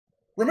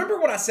Remember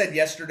what I said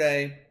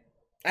yesterday?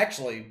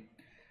 Actually,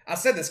 I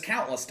said this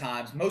countless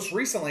times. Most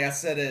recently, I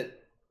said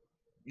it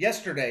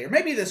yesterday, or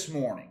maybe this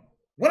morning.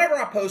 Whenever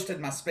I posted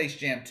my Space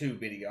Jam 2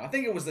 video. I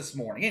think it was this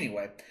morning.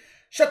 Anyway,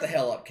 shut the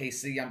hell up,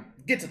 KC.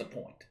 Get to the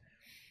point.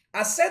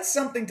 I said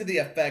something to the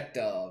effect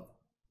of,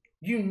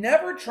 you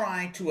never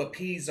try to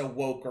appease a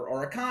woker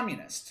or a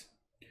communist,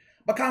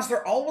 because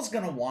they're always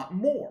going to want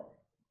more.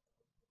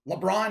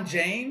 LeBron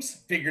James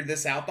figured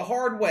this out the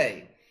hard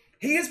way.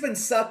 He has been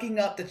sucking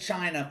up to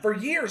China for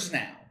years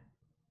now.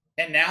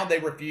 And now they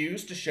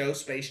refuse to show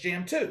Space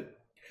Jam 2.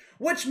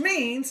 Which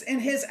means in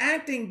his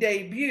acting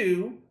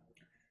debut,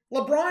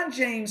 LeBron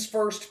James'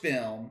 first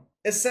film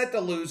is set to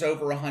lose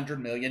over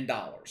 $100 million.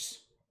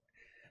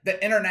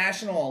 The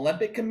International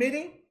Olympic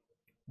Committee,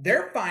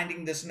 they're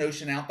finding this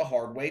notion out the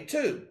hard way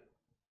too.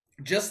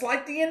 Just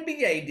like the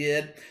NBA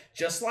did,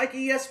 just like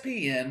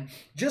ESPN,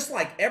 just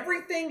like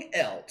everything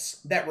else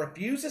that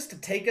refuses to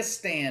take a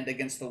stand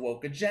against the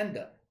woke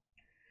agenda.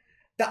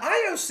 The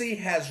IOC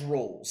has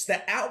rules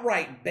that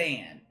outright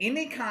ban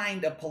any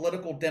kind of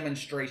political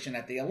demonstration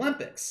at the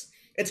Olympics.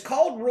 It's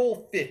called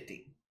Rule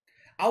 50.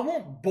 I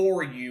won't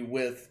bore you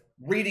with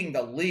reading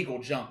the legal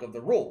junk of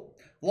the rule.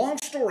 Long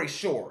story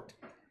short,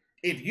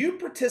 if you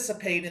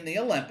participate in the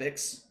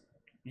Olympics,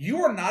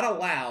 you are not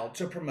allowed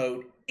to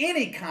promote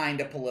any kind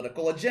of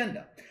political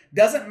agenda.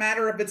 Doesn't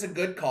matter if it's a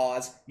good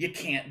cause, you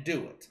can't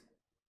do it.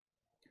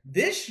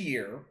 This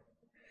year,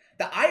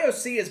 the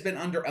IOC has been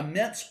under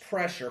immense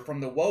pressure from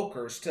the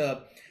wokers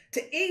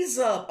to ease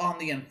up on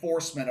the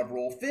enforcement of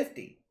Rule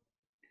 50.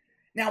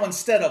 Now,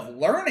 instead of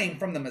learning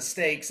from the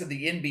mistakes of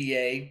the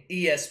NBA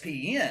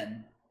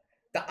ESPN,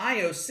 the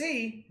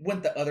IOC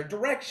went the other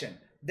direction.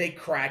 They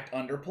cracked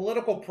under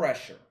political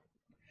pressure.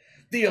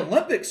 The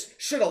Olympics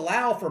should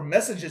allow for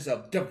messages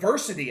of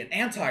diversity and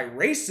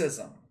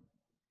anti-racism.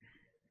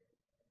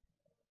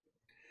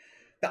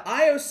 The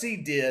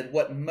IOC did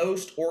what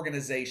most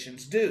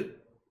organizations do.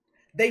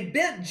 They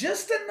bent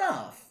just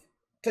enough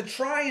to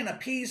try and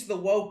appease the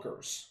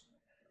wokers,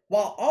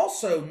 while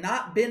also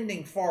not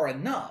bending far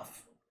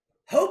enough,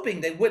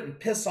 hoping they wouldn't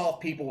piss off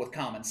people with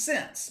common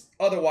sense,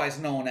 otherwise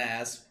known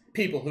as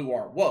people who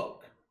are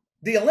woke.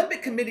 The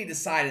Olympic Committee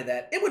decided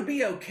that it would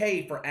be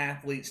okay for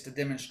athletes to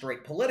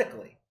demonstrate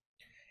politically.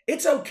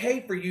 It's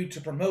okay for you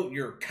to promote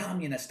your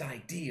communist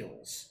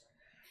ideals,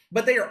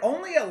 but they are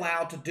only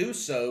allowed to do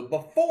so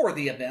before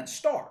the event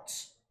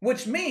starts,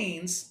 which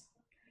means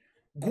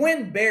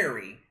Gwen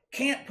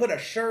can't put a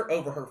shirt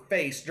over her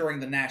face during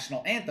the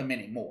national anthem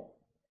anymore.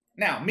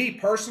 Now, me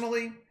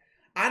personally,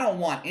 I don't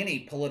want any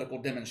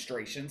political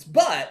demonstrations,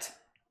 but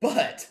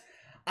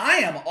I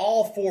am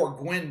all for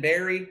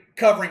Gwen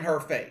covering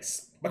her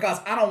face because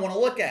I don't want to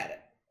look at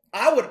it.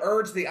 I would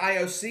urge the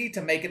IOC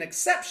to make an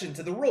exception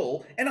to the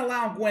rule and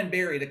allow Gwen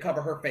to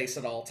cover her face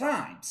at all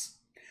times.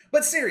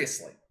 But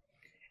seriously,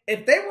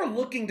 if they were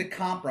looking to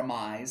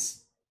compromise,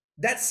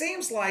 that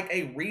seems like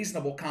a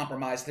reasonable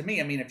compromise to me.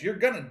 I mean, if you're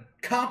going to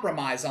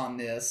compromise on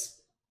this,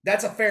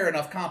 that's a fair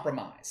enough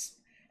compromise.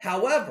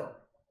 However,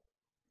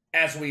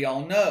 as we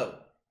all know,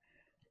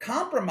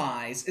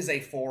 compromise is a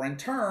foreign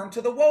term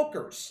to the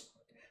wokers.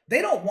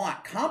 They don't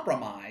want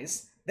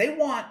compromise. They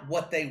want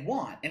what they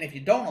want. And if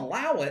you don't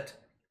allow it,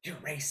 you're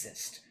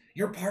racist.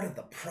 You're part of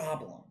the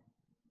problem.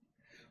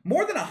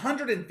 More than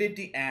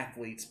 150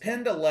 athletes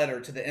penned a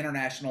letter to the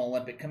International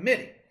Olympic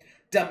Committee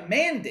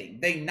demanding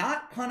they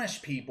not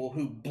punish people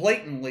who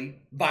blatantly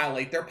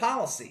violate their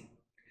policy.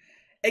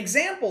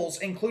 Examples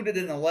included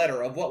in the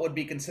letter of what would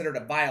be considered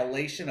a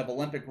violation of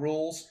Olympic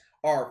rules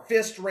are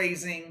fist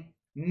raising,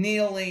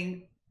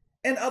 kneeling,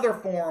 and other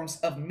forms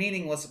of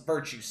meaningless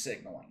virtue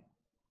signaling.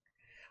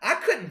 I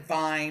couldn't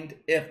find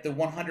if the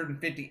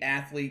 150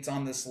 athletes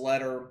on this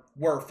letter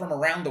were from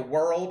around the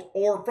world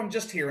or from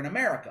just here in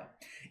America.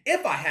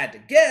 If I had to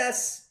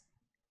guess,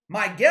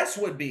 my guess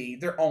would be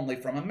they're only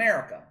from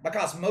America,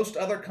 because most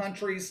other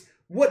countries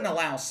wouldn't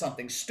allow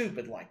something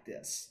stupid like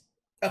this.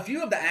 A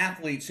few of the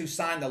athletes who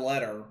signed the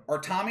letter are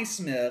Tommy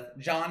Smith,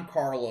 John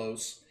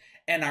Carlos,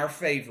 and our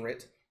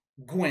favorite,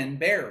 Gwen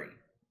Berry.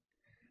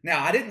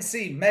 Now, I didn't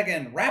see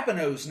Megan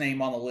Rapinoe's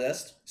name on the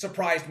list.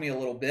 Surprised me a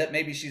little bit.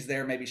 Maybe she's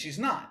there, maybe she's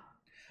not.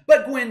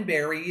 But Gwen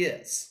Berry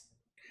is.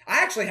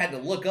 I actually had to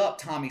look up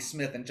Tommy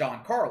Smith and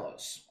John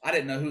Carlos. I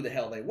didn't know who the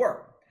hell they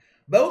were.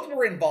 Both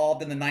were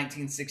involved in the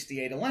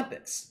 1968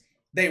 Olympics.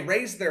 They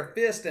raised their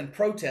fist in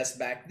protest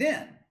back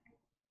then.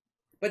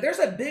 But there's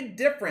a big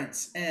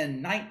difference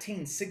in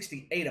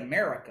 1968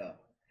 America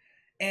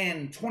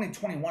and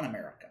 2021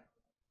 America.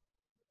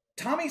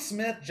 Tommy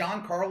Smith,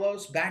 John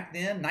Carlos, back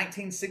then,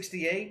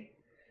 1968,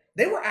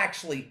 they were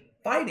actually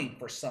fighting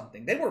for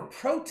something. They were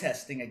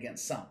protesting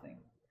against something.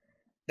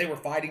 They were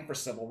fighting for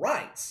civil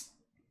rights.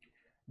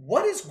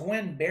 What is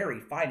Gwen Berry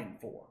fighting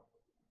for?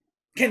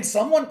 Can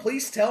someone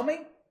please tell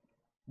me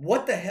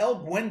what the hell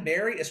Gwen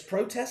Berry is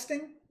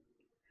protesting?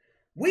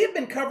 We have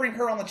been covering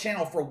her on the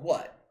channel for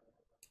what?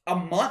 A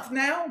month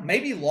now?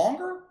 Maybe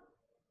longer?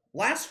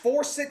 Last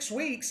 4-6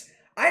 weeks,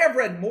 I have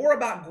read more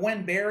about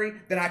Gwen Berry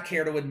than I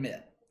care to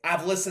admit.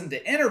 I've listened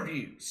to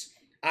interviews,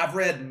 I've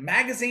read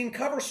magazine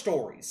cover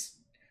stories.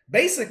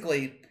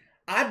 Basically,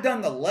 I've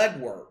done the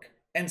legwork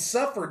and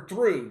suffered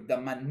through the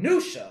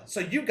minutia so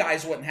you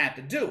guys wouldn't have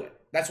to do it.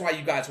 That's why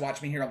you guys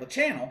watch me here on the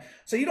channel,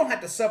 so you don't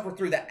have to suffer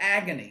through the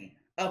agony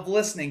of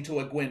listening to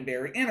a Gwen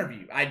Berry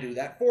interview. I do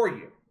that for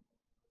you.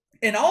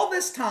 In all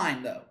this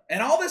time, though,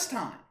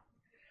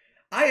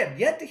 I have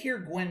yet to hear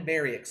Gwen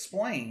Berry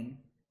explain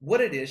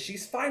what it is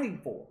she's fighting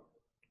for,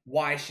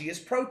 why she is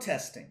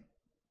protesting.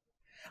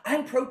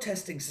 I'm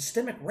protesting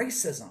systemic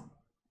racism.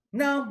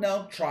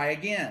 No, try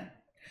again.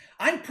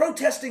 I'm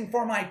protesting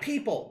for my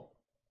people.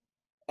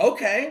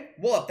 Okay,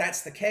 well, if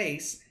that's the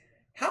case,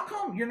 how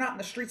come you're not in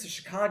the streets of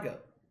Chicago,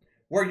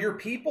 where your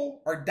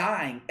people are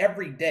dying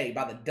every day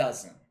by the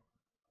dozen?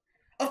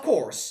 Of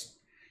course,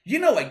 you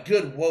know a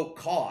good woke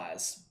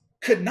cause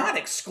could not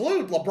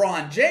exclude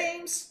LeBron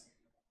James.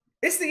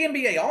 It's the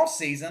NBA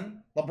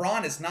offseason.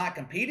 LeBron is not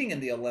competing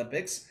in the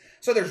Olympics,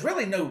 so there's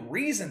really no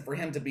reason for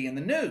him to be in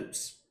the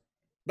news,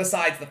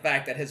 besides the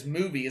fact that his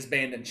movie is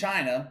banned in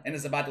China and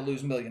is about to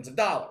lose millions of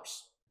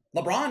dollars.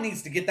 LeBron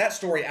needs to get that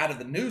story out of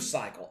the news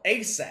cycle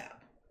ASAP.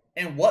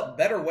 And what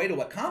better way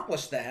to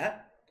accomplish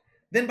that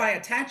than by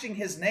attaching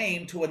his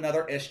name to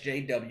another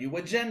SJW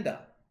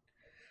agenda?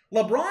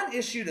 LeBron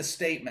issued a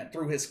statement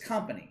through his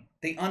company,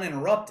 The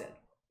Uninterrupted.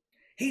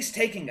 He's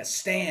taking a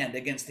stand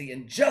against the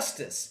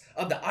injustice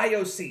of the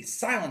IOC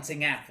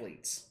silencing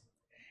athletes.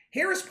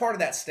 Here is part of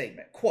that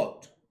statement,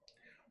 quote,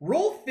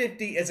 Rule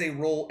 50 is a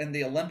rule in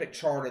the Olympic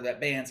Charter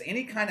that bans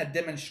any kind of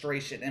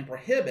demonstration and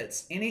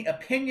prohibits any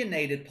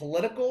opinionated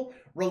political,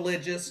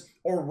 religious,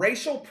 or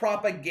racial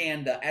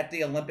propaganda at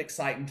the Olympic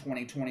site in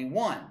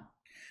 2021.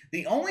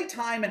 The only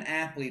time an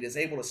athlete is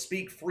able to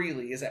speak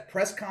freely is at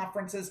press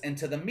conferences and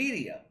to the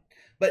media,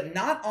 but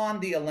not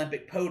on the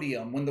Olympic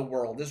podium when the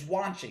world is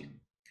watching.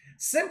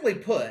 Simply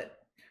put,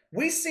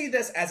 we see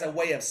this as a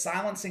way of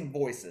silencing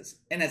voices,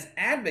 and as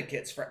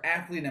advocates for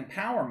athlete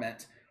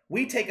empowerment,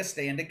 we take a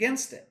stand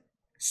against it.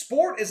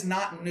 Sport is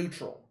not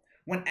neutral.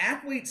 When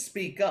athletes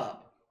speak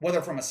up,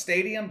 whether from a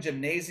stadium,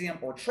 gymnasium,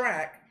 or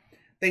track,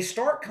 they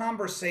start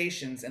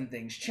conversations and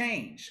things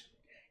change.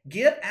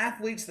 Give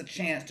athletes the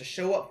chance to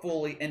show up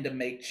fully and to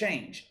make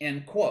change,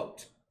 end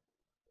quote.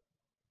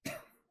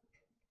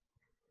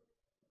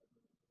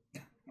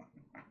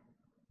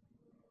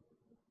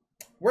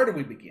 Where do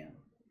we begin?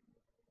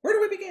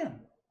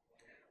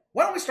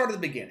 Why don't we start at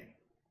the beginning?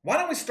 Why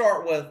don't we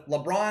start with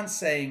LeBron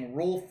saying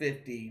Rule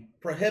 50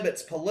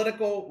 prohibits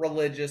political,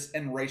 religious,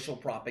 and racial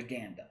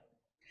propaganda?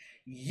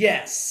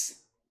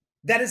 Yes,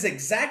 that is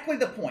exactly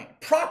the point.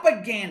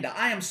 Propaganda.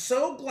 I am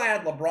so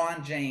glad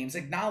LeBron James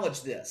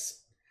acknowledged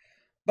this,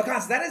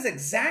 because that is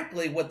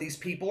exactly what these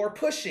people are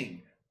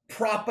pushing.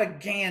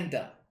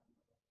 Propaganda.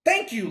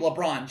 Thank you,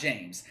 LeBron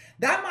James.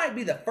 That might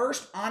be the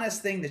first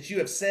honest thing that you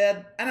have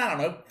said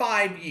in,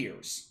 5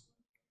 years.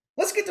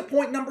 Let's get to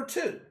point number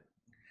 2.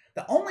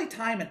 The only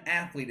time an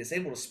athlete is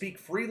able to speak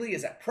freely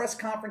is at press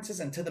conferences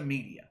and to the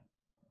media.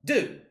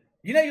 Dude,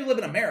 you know you live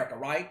in America,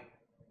 right?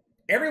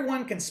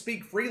 Everyone can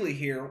speak freely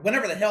here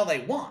whenever the hell they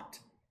want.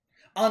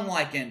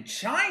 Unlike in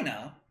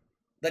China,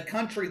 the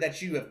country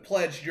that you have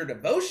pledged your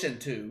devotion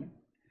to,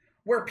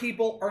 where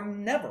people are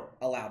never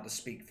allowed to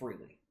speak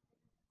freely.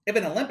 If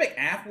an Olympic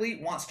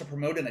athlete wants to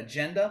promote an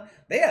agenda,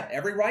 they have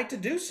every right to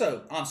do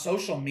so on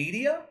social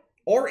media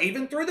or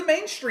even through the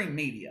mainstream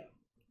media.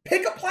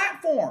 Pick a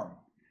platform.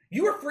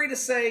 You are free to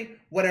say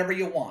whatever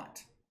you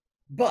want.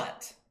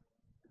 But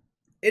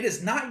it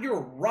is not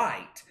your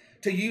right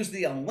to use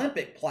the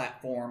Olympic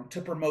platform to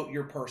promote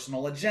your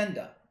personal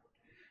agenda.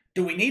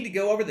 Do we need to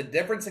go over the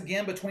difference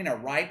again between a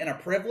right and a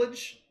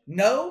privilege?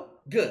 No?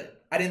 Good.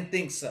 I didn't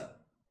think so.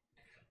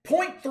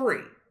 Point 3.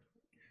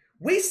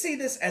 We see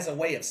this as a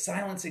way of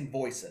silencing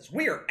voices.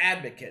 We are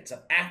advocates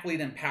of athlete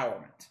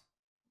empowerment.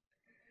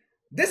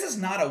 This is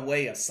not a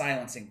way of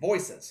silencing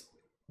voices.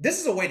 This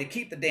is a way to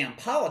keep the damn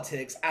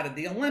politics out of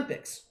the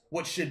Olympics,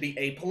 which should be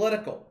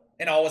apolitical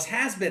and always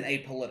has been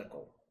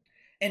apolitical.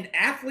 And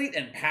athlete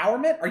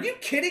empowerment? Are you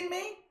kidding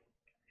me?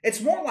 It's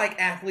more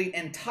like athlete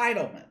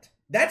entitlement.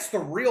 That's the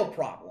real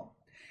problem.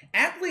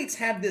 Athletes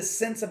have this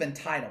sense of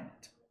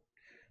entitlement.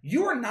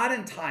 You are not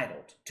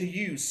entitled to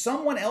use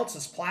someone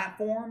else's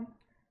platform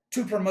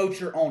to promote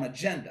your own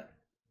agenda.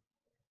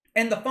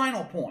 And the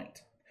final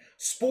point,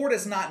 sport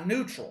is not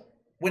neutral.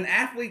 When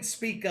athletes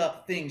speak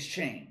up, things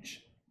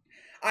change.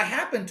 I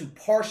happen to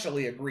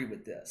partially agree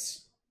with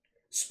this.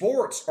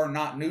 Sports are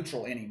not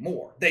neutral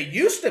anymore. They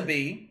used to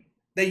be.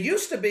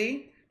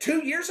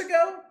 2 years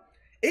ago,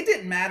 it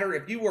didn't matter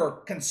if you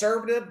were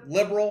conservative,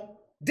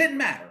 liberal, didn't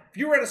matter. If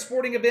you were at a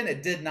sporting event,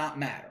 it did not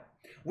matter.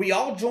 We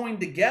all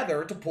joined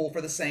together to pull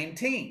for the same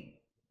team.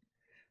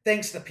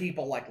 Thanks to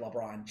people like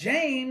LeBron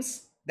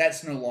James,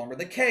 that's no longer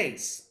the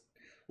case.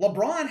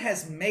 LeBron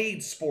has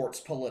made sports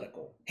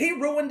political. He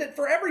ruined it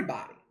for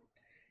everybody.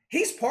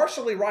 He's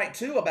partially right,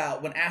 too,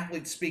 about when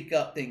athletes speak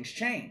up, things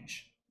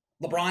change.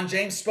 LeBron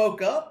James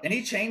spoke up, and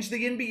he changed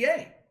the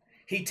NBA.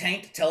 He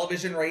tanked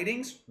television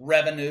ratings,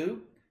 revenue,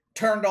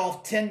 turned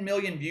off 10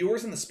 million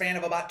viewers in the span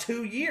of about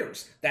 2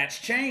 years. That's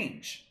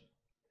change.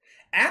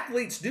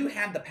 Athletes do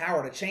have the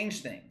power to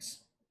change things.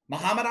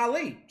 Muhammad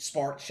Ali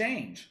sparked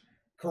change.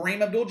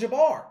 Kareem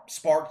Abdul-Jabbar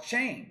sparked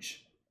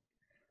change.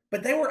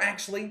 But they were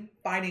actually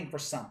fighting for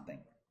something.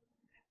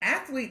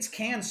 Athletes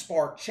can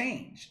spark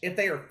change if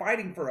they are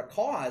fighting for a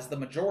cause the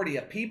majority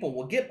of people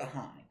will get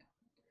behind.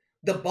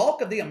 The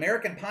bulk of the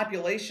American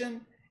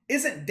population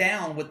isn't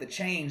down with the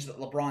change that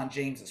LeBron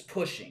James is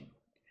pushing.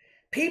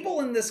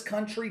 People in this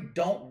country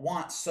don't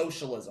want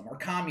socialism or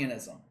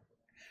communism.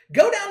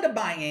 Go down to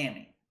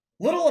Miami,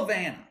 Little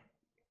Havana.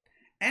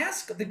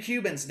 Ask the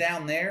Cubans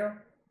down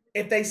there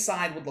if they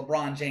side with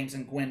LeBron James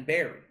and Gwen.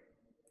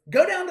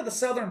 Go down to the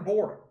southern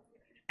border.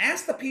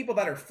 Ask the people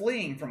that are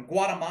fleeing from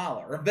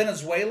Guatemala or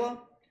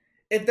Venezuela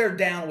if they're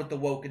down with the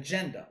woke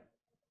agenda.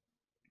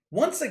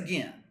 Once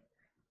again,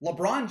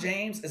 LeBron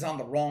James is on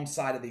the wrong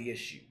side of the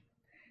issue.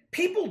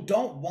 People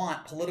don't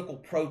want political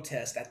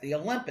protest at the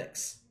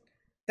Olympics.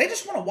 They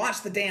just want to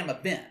watch the damn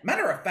event.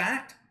 Matter of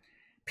fact,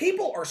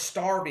 people are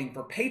starving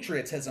for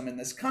patriotism in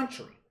this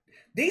country.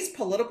 These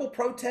political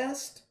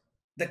protests,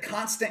 the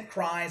constant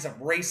cries of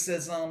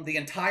racism, the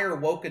entire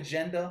woke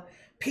agenda,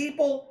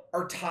 people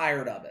are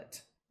tired of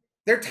it.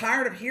 They're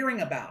tired of hearing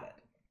about it.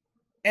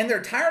 And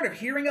they're tired of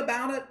hearing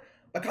about it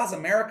because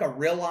America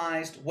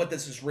realized what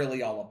this is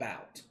really all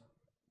about.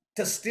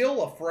 To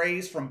steal a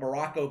phrase from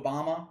Barack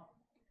Obama,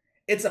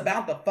 it's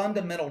about the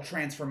fundamental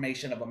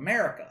transformation of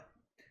America.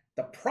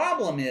 The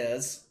problem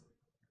is,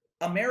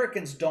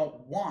 Americans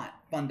don't want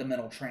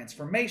fundamental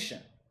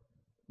transformation.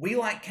 We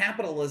like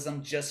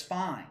capitalism just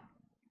fine.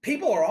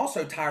 People are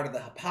also tired of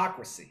the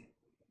hypocrisy.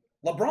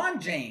 LeBron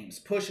James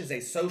pushes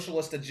a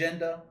socialist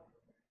agenda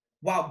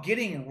while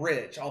getting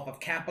rich off of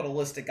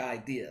capitalistic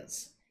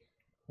ideas.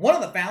 One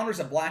of the founders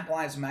of Black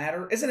Lives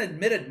Matter is an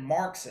admitted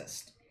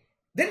Marxist.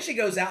 Then she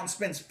goes out and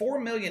spends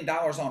 $4 million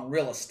on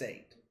real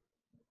estate.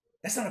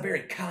 That's not a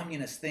very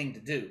communist thing to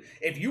do.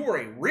 If you were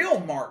a real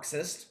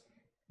Marxist,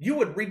 you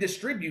would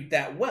redistribute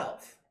that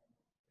wealth.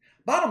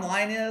 Bottom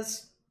line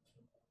is,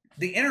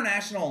 the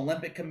International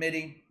Olympic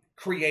Committee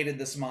created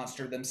this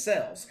monster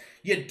themselves.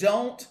 You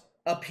don't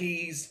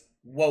appease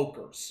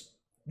wokers.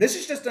 This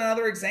is just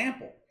another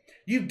example.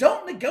 You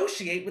don't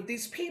negotiate with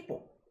these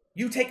people.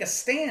 You take a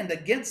stand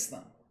against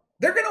them.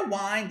 They're going to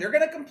whine. They're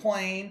going to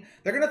complain.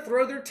 They're going to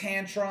throw their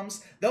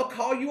tantrums. They'll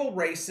call you a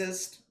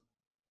racist.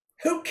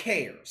 Who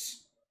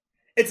cares?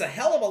 It's a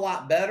hell of a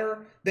lot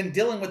better than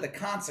dealing with the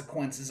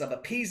consequences of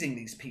appeasing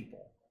these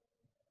people.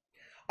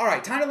 All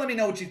right, time to let me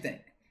know what you think.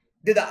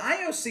 Did the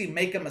IOC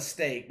make a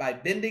mistake by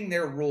bending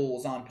their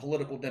rules on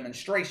political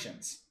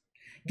demonstrations?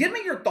 Give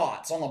me your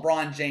thoughts on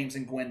LeBron James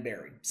and Gwen.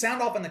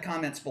 Sound off in the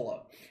comments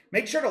below.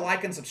 Make sure to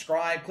like and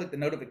subscribe. Click the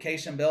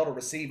notification bell to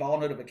receive all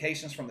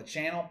notifications from the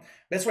channel.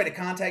 Best way to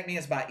contact me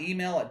is by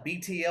email at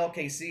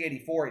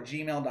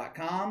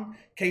btlkc84@gmail.com.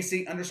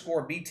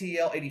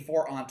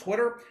 KC_BTL84 on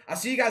Twitter. I'll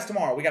see you guys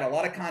tomorrow. We got a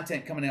lot of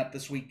content coming up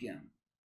this weekend.